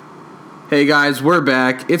Hey guys, we're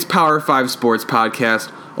back. It's Power 5 Sports Podcast.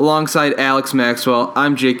 Alongside Alex Maxwell,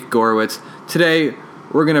 I'm Jake Gourwitz. Today,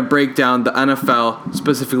 we're going to break down the NFL,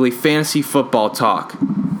 specifically fantasy football talk.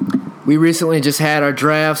 We recently just had our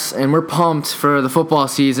drafts, and we're pumped for the football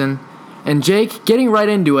season. And Jake, getting right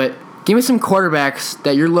into it, give me some quarterbacks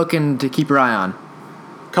that you're looking to keep your eye on.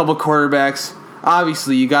 Couple quarterbacks.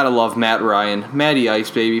 Obviously, you got to love Matt Ryan. Matty Ice,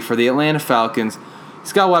 baby, for the Atlanta Falcons.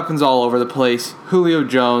 He's got weapons all over the place. Julio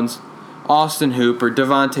Jones, Austin Hooper,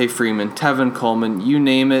 Devontae Freeman, Tevin Coleman, you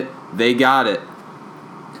name it, they got it.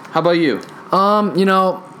 How about you? I'm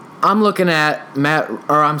looking at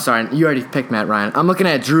you already picked Matt Ryan. I'm looking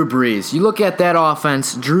at Drew Brees. You look at that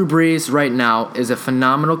offense, Drew Brees right now is a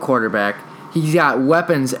phenomenal quarterback. He's got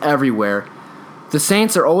weapons everywhere. The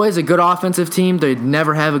Saints are always a good offensive team. They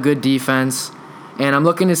never have a good defense. And I'm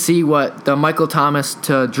looking to see what the Michael Thomas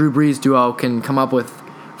to Drew Brees duo can come up with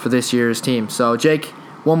for this year's team. So, Jake,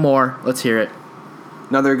 one more. Let's hear it.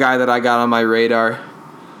 Another guy that I got on my radar.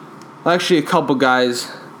 Actually, a couple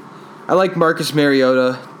guys. I like Marcus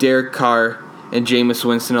Mariota, Derek Carr, and Jameis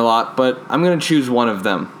Winston a lot, but I'm going to choose one of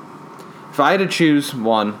them. If I had to choose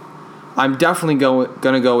one, I'm definitely going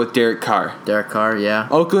to go with Derek Carr. Derek Carr, yeah.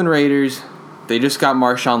 Oakland Raiders, they just got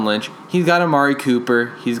Marshawn Lynch. He's got Amari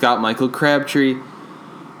Cooper. He's got Michael Crabtree.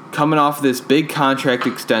 Coming off this big contract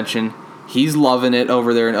extension, he's loving it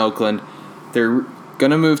over there in Oakland. They're going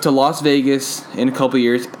to move to Las Vegas in a couple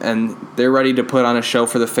years, and they're ready to put on a show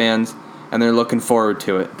for the fans, and they're looking forward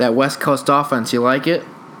to it. That West Coast offense, you like it?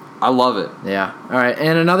 I love it. Yeah. All right,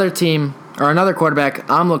 and another quarterback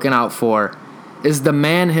I'm looking out for is the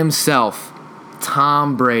man himself,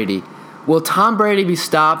 Tom Brady. Will Tom Brady be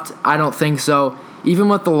stopped? I don't think so. Even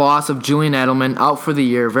with the loss of Julian Edelman out for the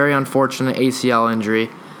year, very unfortunate ACL injury,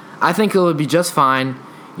 I think it'll be just fine.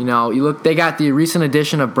 They got the recent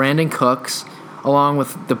addition of Brandon Cooks, along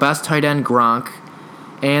with the best tight end Gronk,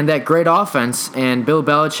 and that great offense. And Bill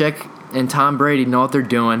Belichick and Tom Brady know what they're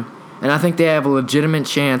doing, and I think they have a legitimate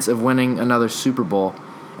chance of winning another Super Bowl.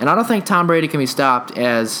 And I don't think Tom Brady can be stopped,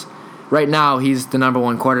 as right now he's the number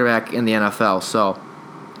one quarterback in the NFL. So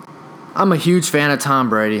I'm a huge fan of Tom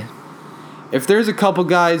Brady. If there's a couple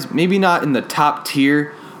guys, maybe not in the top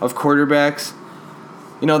tier of quarterbacks,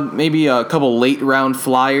 maybe a couple late round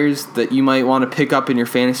flyers that you might want to pick up in your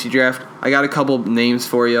fantasy draft, I got a couple names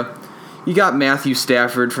for you. You got Matthew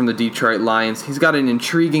Stafford from the Detroit Lions. He's got an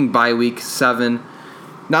intriguing bye week 7.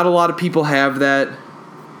 Not a lot of people have that.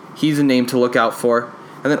 He's a name to look out for.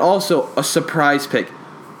 And then also a surprise pick.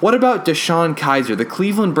 What about Deshaun Kaiser? The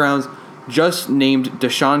Cleveland Browns just named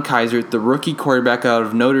Deshaun Kaiser, the rookie quarterback out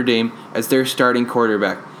of Notre Dame, as their starting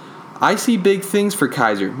quarterback. I see big things for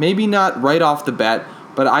Kaiser. Maybe not right off the bat,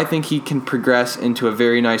 but I think he can progress into a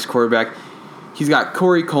very nice quarterback. He's got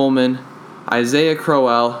Corey Coleman, Isaiah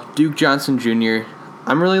Crowell, Duke Johnson Jr.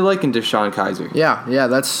 I'm really liking Deshaun Kaiser. Yeah,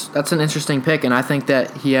 that's an interesting pick, and I think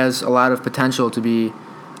that he has a lot of potential to be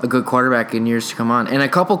a good quarterback in years to come on. And a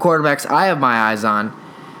couple quarterbacks I have my eyes on,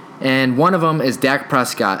 and one of them is Dak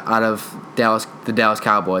Prescott out of the Dallas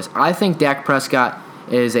Cowboys. I think Dak Prescott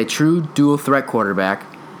is a true dual-threat quarterback.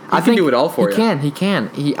 He can do it all for you. He can.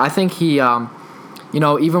 I think he,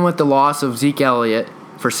 even with the loss of Zeke Elliott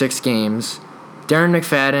for 6 games, Darren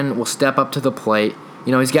McFadden will step up to the plate.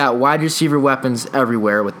 He's got wide receiver weapons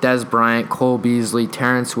everywhere with Dez Bryant, Cole Beasley,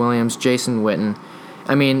 Terrence Williams, Jason Witten.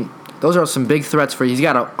 I mean, those are some big threats for you. He's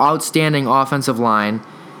got an outstanding offensive line,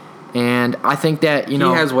 and I think that, he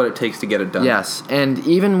has what it takes to get it done. Yes, and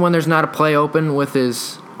even when there's not a play open with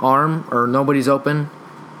his arm or nobody's open,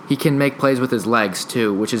 he can make plays with his legs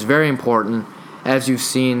too, which is very important. As you've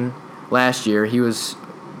seen last year, he was,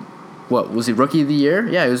 was he Rookie of the Year?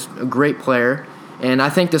 Yeah, he was a great player. And I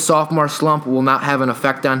think the sophomore slump will not have an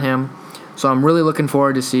effect on him. So I'm really looking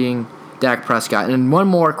forward to seeing Dak Prescott. And one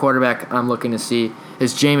more quarterback I'm looking to see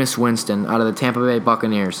is Jameis Winston out of the Tampa Bay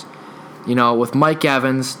Buccaneers. With Mike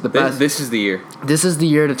Evans, the best. This is the year. This is the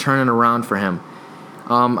year to turn it around for him.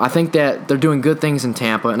 I think that they're doing good things in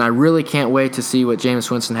Tampa, and I really can't wait to see what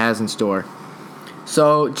Jameis Winston has in store.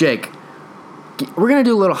 So, Jake, we're going to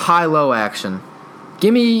do a little high-low action.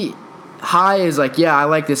 Give me... High is like, yeah, I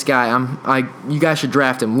like this guy. You guys should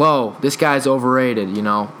draft him. Low, this guy's overrated.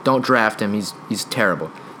 Don't draft him. He's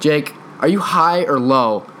terrible. Jake, are you high or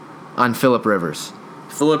low on Phillip Rivers?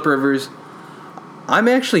 Phillip Rivers. I'm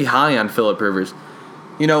actually high on Phillip Rivers.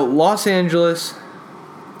 Los Angeles,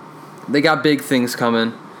 they got big things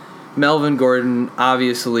coming. Melvin Gordon,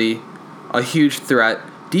 obviously, a huge threat.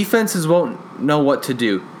 Defenses won't know what to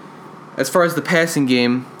do. As far as the passing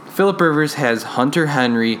game, Phillip Rivers has Hunter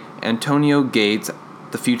Henry, Antonio Gates,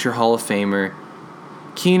 the future Hall of Famer,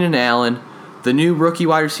 Keenan Allen. The new rookie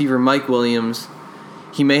wide receiver, Mike Williams,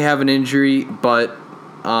 he may have an injury, but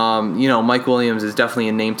Mike Williams is definitely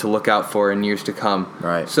a name to look out for in years to come.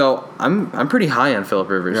 Right. So I'm pretty high on Phillip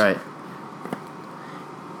Rivers. Right.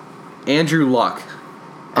 Andrew Luck.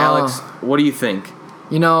 Alex, what do you think?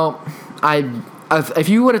 If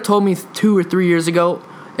you would have told me 2 or 3 years ago,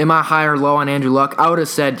 am I high or low on Andrew Luck, I would have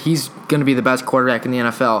said he's going to be the best quarterback in the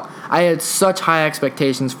NFL. I had such high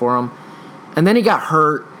expectations for him. And then he got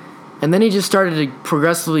hurt. And then he just started to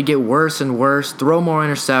progressively get worse and worse, throw more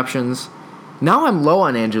interceptions. Now I'm low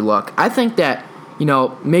on Andrew Luck. I think that,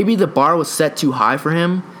 maybe the bar was set too high for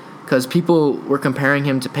him because people were comparing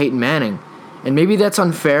him to Peyton Manning. And maybe that's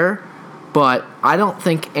unfair, but I don't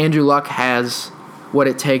think Andrew Luck has what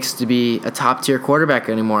it takes to be a top-tier quarterback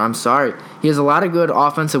anymore. I'm sorry. He has a lot of good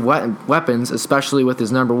offensive weapons, especially with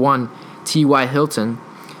his number one, T.Y. Hilton.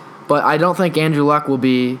 But I don't think Andrew Luck will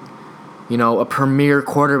be a premier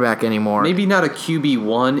quarterback anymore. Maybe not a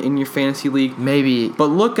QB1 in your fantasy league. Maybe. But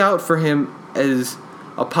look out for him as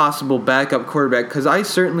a possible backup quarterback because I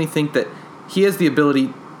certainly think that he has the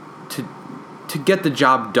ability to get the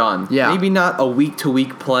job done. Yeah. Maybe not a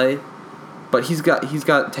week-to-week play, but he's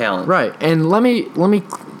got talent. Right. And let me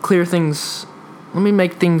clear things. Let me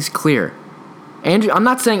make things clear. I'm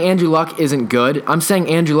not saying Andrew Luck isn't good. I'm saying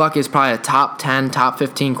Andrew Luck is probably a top 10, top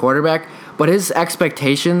 15 quarterback. But his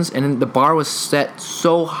expectations and the bar was set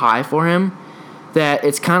so high for him that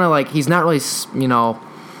it's kind of like he's not really, he's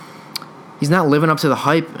not living up to the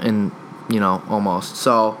hype and, almost.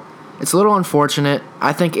 So it's a little unfortunate.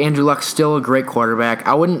 I think Andrew Luck's still a great quarterback.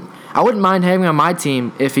 I wouldn't mind having him on my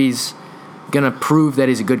team if he's going to prove that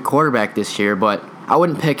he's a good quarterback this year, but I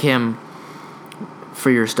wouldn't pick him for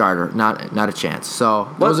your starter. Not a chance.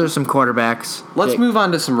 So those are some quarterbacks. Let's move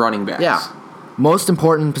on to some running backs. Yeah. Most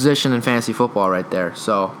important position in fantasy football right there.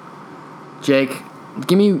 So, Jake,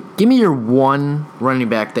 give me your one running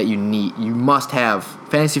back that you must have.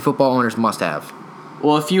 Fantasy football owners must have.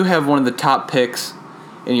 Well, if you have one of the top picks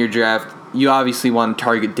in your draft, you obviously want to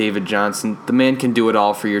target David Johnson. The man can do it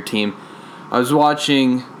all for your team. I was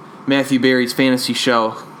watching Matthew Berry's fantasy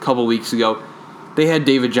show a couple weeks ago. They had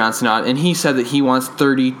David Johnson on, and he said that he wants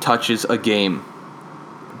 30 touches a game.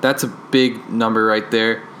 That's a big number right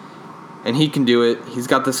there. And he can do it. He's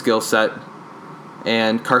got the skill set.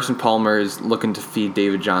 And Carson Palmer is looking to feed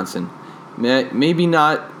David Johnson. Maybe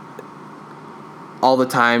not all the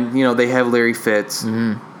time. They have Larry Fitz.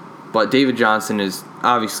 Mm-hmm. But David Johnson is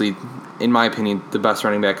obviously, in my opinion, the best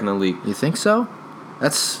running back in the league. You think so?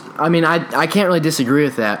 I can't really disagree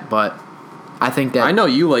with that, but I think that... I know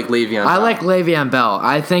you like Le'Veon Bell. I like Le'Veon Bell.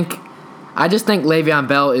 I just think Le'Veon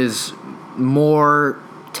Bell is more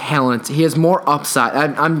talent. He has more upside.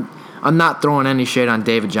 I'm not throwing any shade on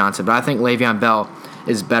David Johnson, but I think Le'Veon Bell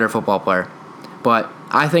is a better football player. But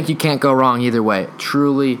I think you can't go wrong either way.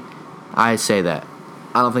 Truly, I say that.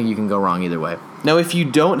 I don't think you can go wrong either way. Now, if you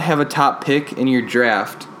don't have a top pick in your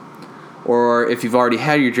draft, or if you've already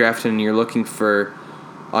had your draft and you're looking for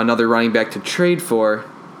another running back to trade for,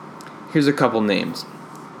 here's a couple names.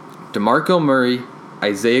 DeMarco Murray,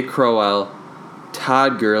 Isaiah Crowell,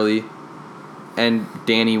 Todd Gurley, and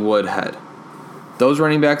Danny Woodhead. Those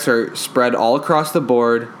running backs are spread all across the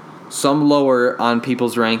board, some lower on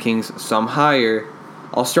people's rankings, some higher.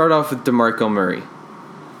 I'll start off with DeMarco Murray.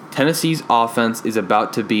 Tennessee's offense is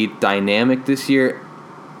about to be dynamic this year,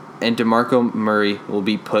 and DeMarco Murray will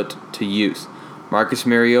be put to use. Marcus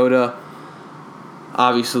Mariota,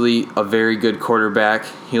 obviously a very good quarterback.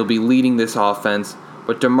 He'll be leading this offense,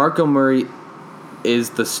 but DeMarco Murray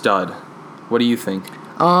is the stud. What do you think?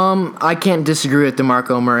 I can't disagree with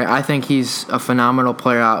DeMarco Murray. I think he's a phenomenal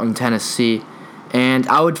player out in Tennessee, and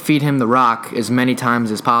I would feed him the rock as many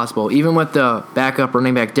times as possible. Even with the backup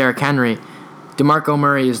running back Derrick Henry, DeMarco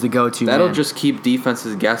Murray is the go-to That'll man. just keep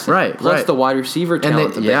defenses guessing. Right, Plus right. the wide receiver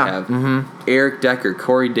talent that they have. Mm-hmm. Eric Decker,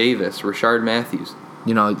 Corey Davis, Rashard Matthews.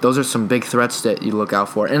 Those are some big threats that you look out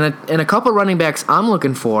for. And a couple running backs I'm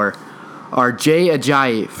looking for are Jay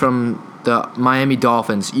Ajayi from the Miami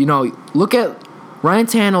Dolphins. Look at Ryan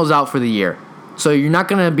Tannehill's out for the year, so you're not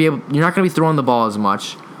gonna be throwing the ball as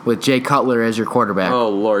much with Jay Cutler as your quarterback. Oh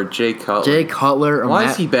Lord, Jay Cutler. Jay Cutler. Why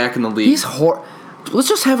is he back in the league? He's Let's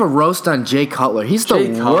just have a roast on Jay Cutler. He's the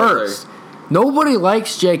worst. Nobody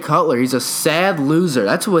likes Jay Cutler. He's a sad loser.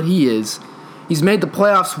 That's what he is. He's made the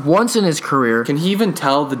playoffs once in his career. Can he even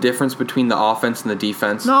tell the difference between the offense and the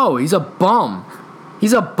defense? No, he's a bum.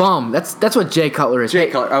 He's a bum. That's what Jay Cutler is.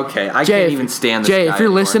 Jay Cutler. Okay, I can't even stand this Jay, guy if you're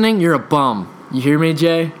anymore. listening, you're a bum. You hear me,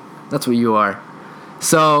 Jay? That's what you are.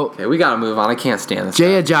 So okay, we gotta move on. I can't stand this.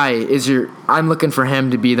 Jay Ajayi is I'm looking for him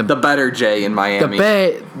to be the better Jay in Miami.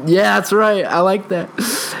 Yeah, that's right. I like that.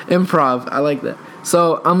 Improv. I like that.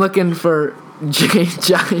 So I'm looking for Jay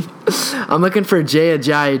Ajayi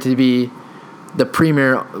to be the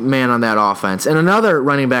premier man on that offense. And another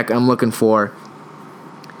running back I'm looking for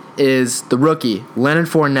is the rookie, Leonard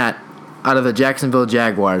Fournette, out of the Jacksonville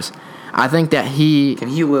Jaguars. I think that Can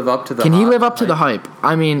he live up to the hype?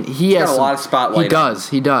 I mean, he has got a lot of spotlight.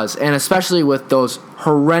 He does. And especially with those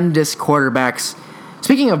horrendous quarterbacks.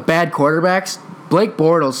 Speaking of bad quarterbacks, Blake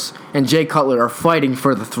Bortles and Jay Cutler are fighting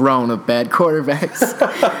for the throne of bad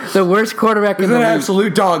quarterbacks. The worst quarterback in the league. It's an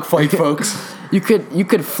absolute dogfight, folks. You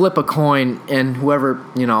could flip a coin and whoever,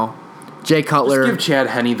 Jay Cutler. Just give Chad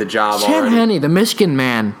Henne the job Chad already. Henne, the Michigan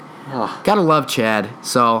man. Gotta love Chad.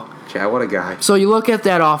 So Chad, what a guy. So you look at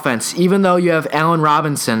that offense, even though you have Allen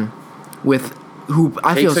Robinson who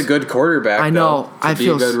I feel takes a good quarterback. I know. To be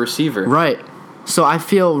a good receiver. Right. So I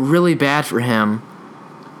feel really bad for him.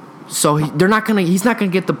 So he's not gonna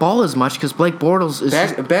get the ball as much because Blake Bortles is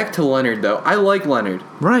back to Leonard though. I like Leonard.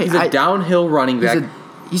 Right. He's a downhill running back.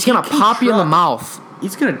 He's gonna pop you in the mouth. He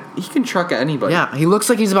can truck at anybody. Yeah, he looks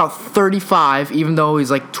like he's about 35, even though he's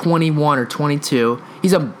like 21 or 22.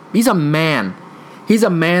 He's a man. He's a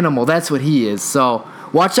manimal. That's what he is. So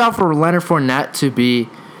watch out for Leonard Fournette to be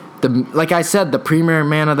like I said, the premier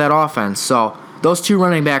man of that offense. So those two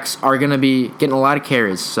running backs are gonna be getting a lot of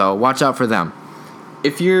carries. So watch out for them.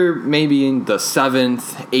 If you're maybe in the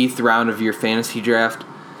 7th, 8th round of your fantasy draft,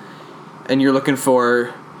 and you're looking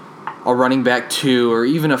for a running back 2 or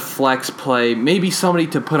even a flex play, maybe somebody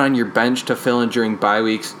to put on your bench to fill in during bye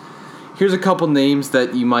weeks, here's a couple names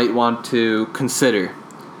that you might want to consider.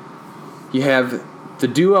 You have the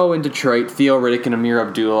duo in Detroit, Theo Riddick and Amir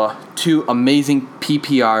Abdullah, two amazing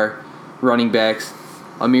PPR running backs.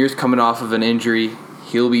 Amir's coming off of an injury.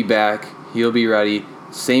 He'll be back. He'll be ready.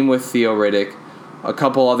 Same with Theo Riddick. A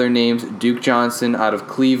couple other names, Duke Johnson out of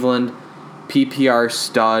Cleveland, PPR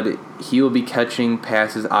stud. He will be catching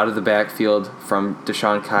passes out of the backfield from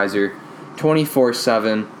Deshaun Kaiser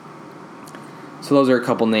 24/7. So those are a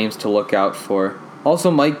couple names to look out for.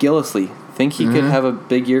 Also, Mike Gillislee. Think he could have a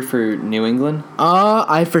big year for New England?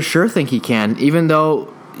 I for sure think he can. Even though,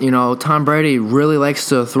 Tom Brady really likes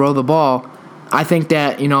to throw the ball, I think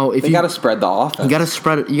that, if you got to spread the offense. You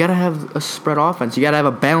got to have a spread offense. You got to have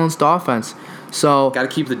a balanced offense. So got to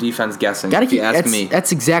keep the defense guessing. If you ask me.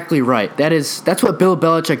 That's exactly right. That's what Bill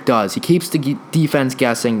Belichick does. He keeps the defense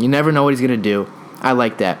guessing. You never know what he's going to do. I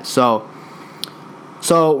like that. So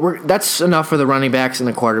that's enough for the running backs and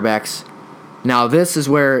the quarterbacks. Now this is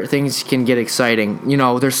where things can get exciting.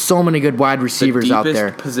 There's so many good wide receivers out there.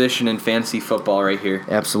 The deepest position in fantasy football right here.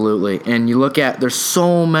 Absolutely. And you look at there's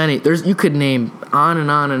so many. You could name on and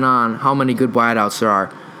on and on how many good wideouts there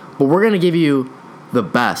are. But we're going to give you the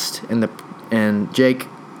best and Jake,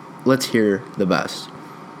 let's hear the best.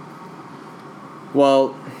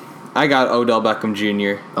 Well, I got Odell Beckham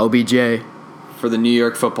Jr. OBJ. For the New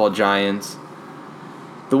York Football Giants.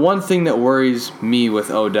 The one thing that worries me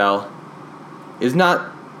with Odell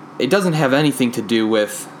it doesn't have anything to do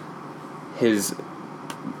with his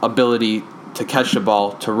ability to catch the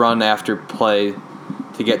ball, to run after play,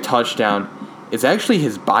 to get touchdown. It's actually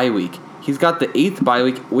his bye week. He's got the 8th bye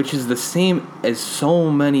week, which is the same as so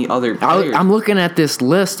many other players. I'm looking at this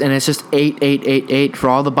list, and it's just 8, 8, 8, 8 for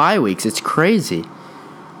all the bye weeks. It's crazy.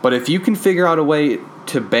 But if you can figure out a way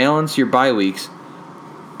to balance your bye weeks,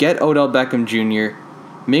 get Odell Beckham Jr.,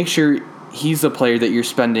 make sure he's the player that you're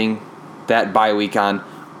spending that bye week on.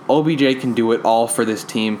 OBJ can do it all for this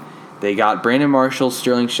team. They got Brandon Marshall,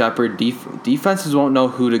 Sterling Shepard. Defenses won't know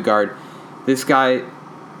who to guard. This guy,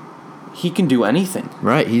 he can do anything.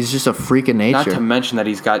 Right, he's just a freak of nature. Not to mention that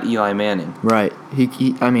he's got Eli Manning. Right.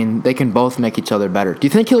 They can both make each other better. Do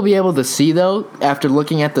you think he'll be able to see, though, after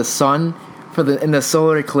looking at the sun in the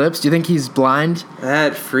solar eclipse? Do you think he's blind?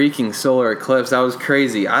 That freaking solar eclipse, that was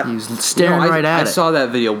crazy. He was staring right at it. I saw that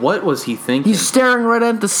video. What was he thinking? He's staring right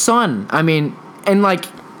at the sun.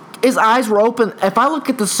 His eyes were open. If I look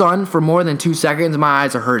at the sun for more than 2 seconds, my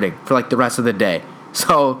eyes are hurting for the rest of the day.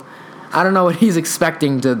 So I don't know what he's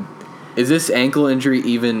expecting to. Is this ankle injury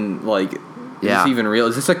even Is this even real?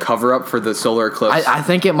 Is this a cover up for the solar eclipse? I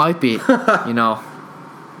think it might be.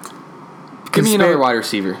 Give me another wide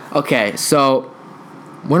receiver. Okay, so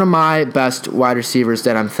one of my best wide receivers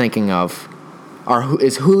that I'm thinking of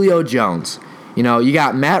is Julio Jones. You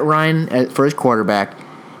got Matt Ryan for his quarterback,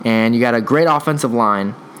 and you got a great offensive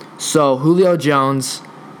line. So Julio Jones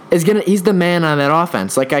he's the man on that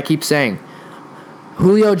offense, like I keep saying.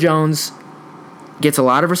 Julio Jones gets a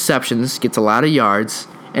lot of receptions, gets a lot of yards,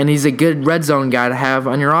 and he's a good red zone guy to have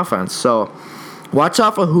on your offense. So watch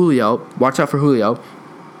out for Julio.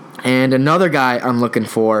 And another guy I'm looking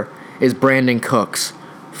for is Brandon Cooks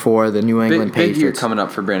for the New England Big Patriots. year coming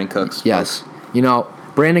up for Brandon Cooks. Yes.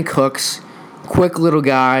 Brandon Cooks, quick little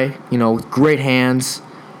guy, great hands.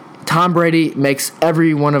 Tom Brady makes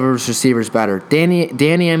every one of his receivers better. Danny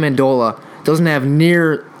Amendola doesn't have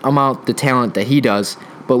near amount the talent that he does,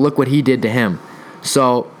 but look what he did to him.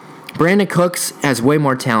 So Brandon Cooks has way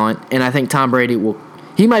more talent, and I think Tom Brady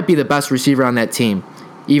he might be the best receiver on that team,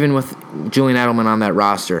 even with Julian Edelman on that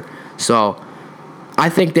roster. So I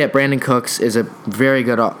think that Brandon Cooks is a very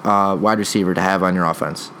good wide receiver to have on your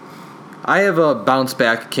offense. I have a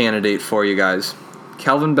bounce-back candidate for you guys.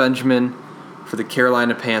 Kelvin Benjamin for the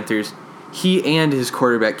Carolina Panthers. He and his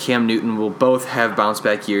quarterback, Cam Newton, will both have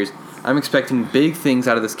bounce-back years. I'm expecting big things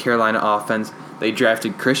out of this Carolina offense. They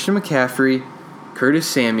drafted Christian McCaffrey, Curtis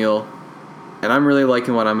Samuel, and I'm really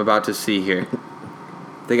liking what I'm about to see here.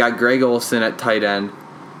 They got Greg Olsen at tight end.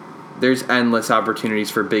 There's endless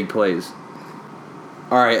opportunities for big plays.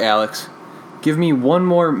 All right, Alex, give me one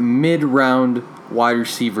more mid-round wide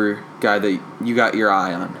receiver guy that you got your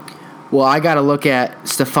eye on. Well, I got to look at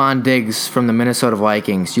Stephon Diggs from the Minnesota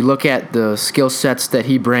Vikings. You look at the skill sets that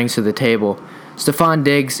he brings to the table. Stephon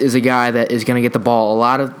Diggs is a guy that is going to get the ball a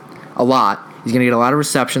lot. He's going to get a lot of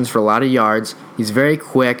receptions for a lot of yards. He's very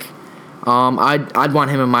quick. I'd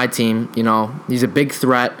want him in my team. He's a big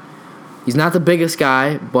threat. He's not the biggest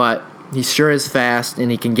guy, but he sure is fast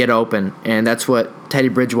and he can get open, and that's what Teddy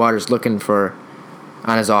Bridgewater's looking for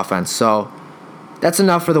on his offense. So that's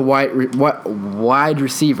enough for the wide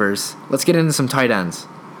receivers. Let's get into some tight ends.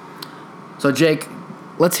 So, Jake,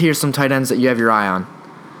 let's hear some tight ends that you have your eye on.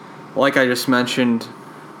 Like I just mentioned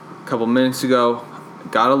a couple minutes ago,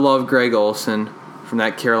 gotta love Greg Olsen from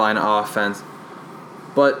that Carolina offense.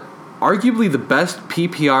 But arguably the best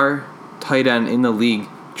PPR tight end in the league,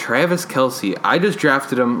 Travis Kelce. I just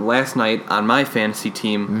drafted him last night on my fantasy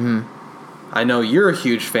team. Mm-hmm. I know you're a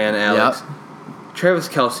huge fan, Alex. Yep. Travis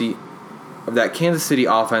Kelce of that Kansas City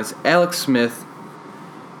offense. Alex Smith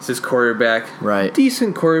is his quarterback. Right.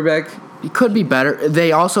 Decent quarterback. He could be better.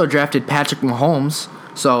 They also drafted Patrick Mahomes,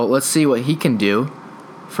 so let's see what he can do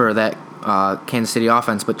for that Kansas City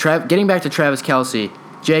offense. But getting back to Travis Kelce,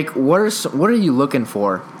 Jake, what are you looking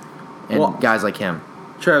for in guys like him?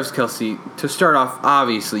 Travis Kelce, to start off,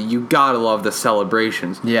 obviously, you gotta love the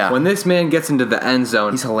celebrations. Yeah. When this man gets into the end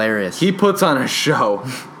zone, he's hilarious. He puts on a show.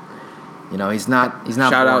 He's not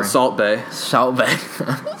Shout boring. out Salt Bay. Salt Bay.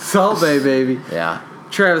 Salt Bay, baby. Yeah.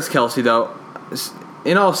 Travis Kelce, though,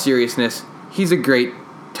 in all seriousness, he's a great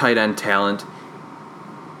tight end talent.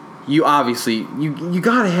 You obviously, you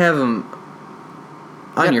gotta have him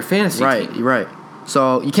on your fantasy team. Right.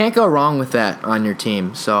 So you can't go wrong with that on your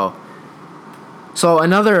team. So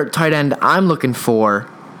another tight end I'm looking for,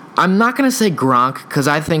 I'm not going to say Gronk because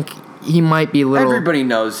I think he might be a little... Everybody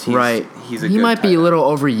knows he's a good He might be a little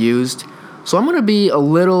overused. So I'm going to be a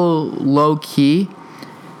little low-key,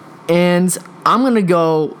 and I'm going to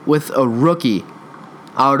go with a rookie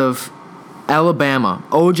out of Alabama,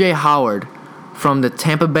 O.J. Howard from the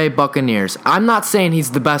Tampa Bay Buccaneers. I'm not saying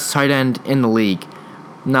he's the best tight end in the league.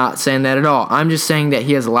 Not saying that at all. I'm just saying that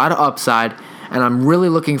he has a lot of upside, and I'm really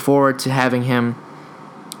looking forward to having him,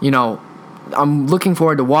 I'm looking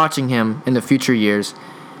forward to watching him in the future years.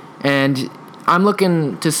 And I'm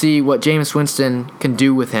looking to see what Jameis Winston can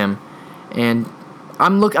do with him. And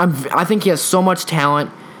I think he has so much talent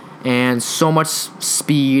and so much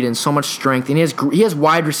speed and so much strength. And he has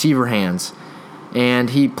wide receiver hands. And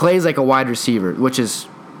he plays like a wide receiver, which is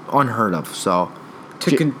unheard of. So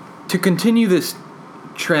to continue this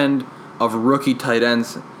trend of rookie tight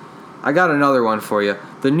ends, I got another one for you.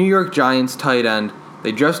 The New York Giants tight end,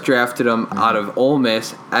 they just drafted him out of Ole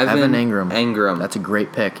Miss, Evan Engram. That's a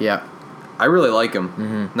great pick, yeah. I really like him.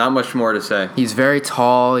 Mm-hmm. Not much more to say. He's very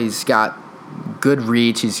tall. He's got good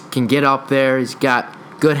reach. He can get up there. He's got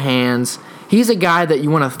good hands. He's a guy that you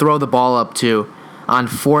want to throw the ball up to on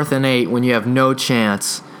 4th and 8 when you have no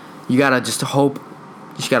chance. You got to just hope.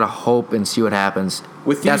 You just got to hope and see what happens.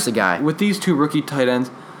 That's the guy. With these two rookie tight ends,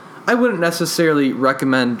 I wouldn't necessarily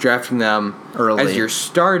recommend drafting them early as your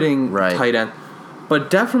starting tight end, but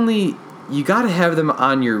definitely you got to have them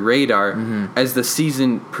on your radar as the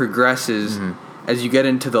season progresses, as you get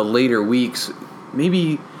into the later weeks.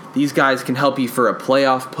 Maybe these guys can help you for a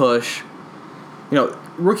playoff push.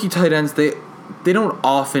 Rookie tight ends, they don't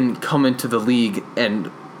often come into the league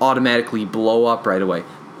and automatically blow up right away.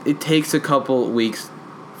 It takes a couple weeks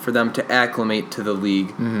for them to acclimate to the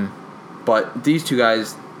league. But these two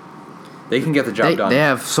guys, they can get the job done. They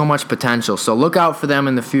have so much potential. So look out for them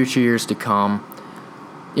in the future years to come.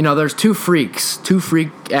 There's two freak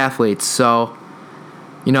athletes. So,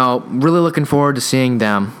 really looking forward to seeing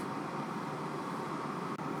them.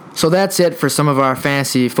 So that's it for some of our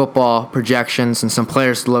fantasy football projections and some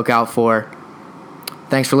players to look out for.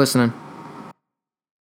 Thanks for listening.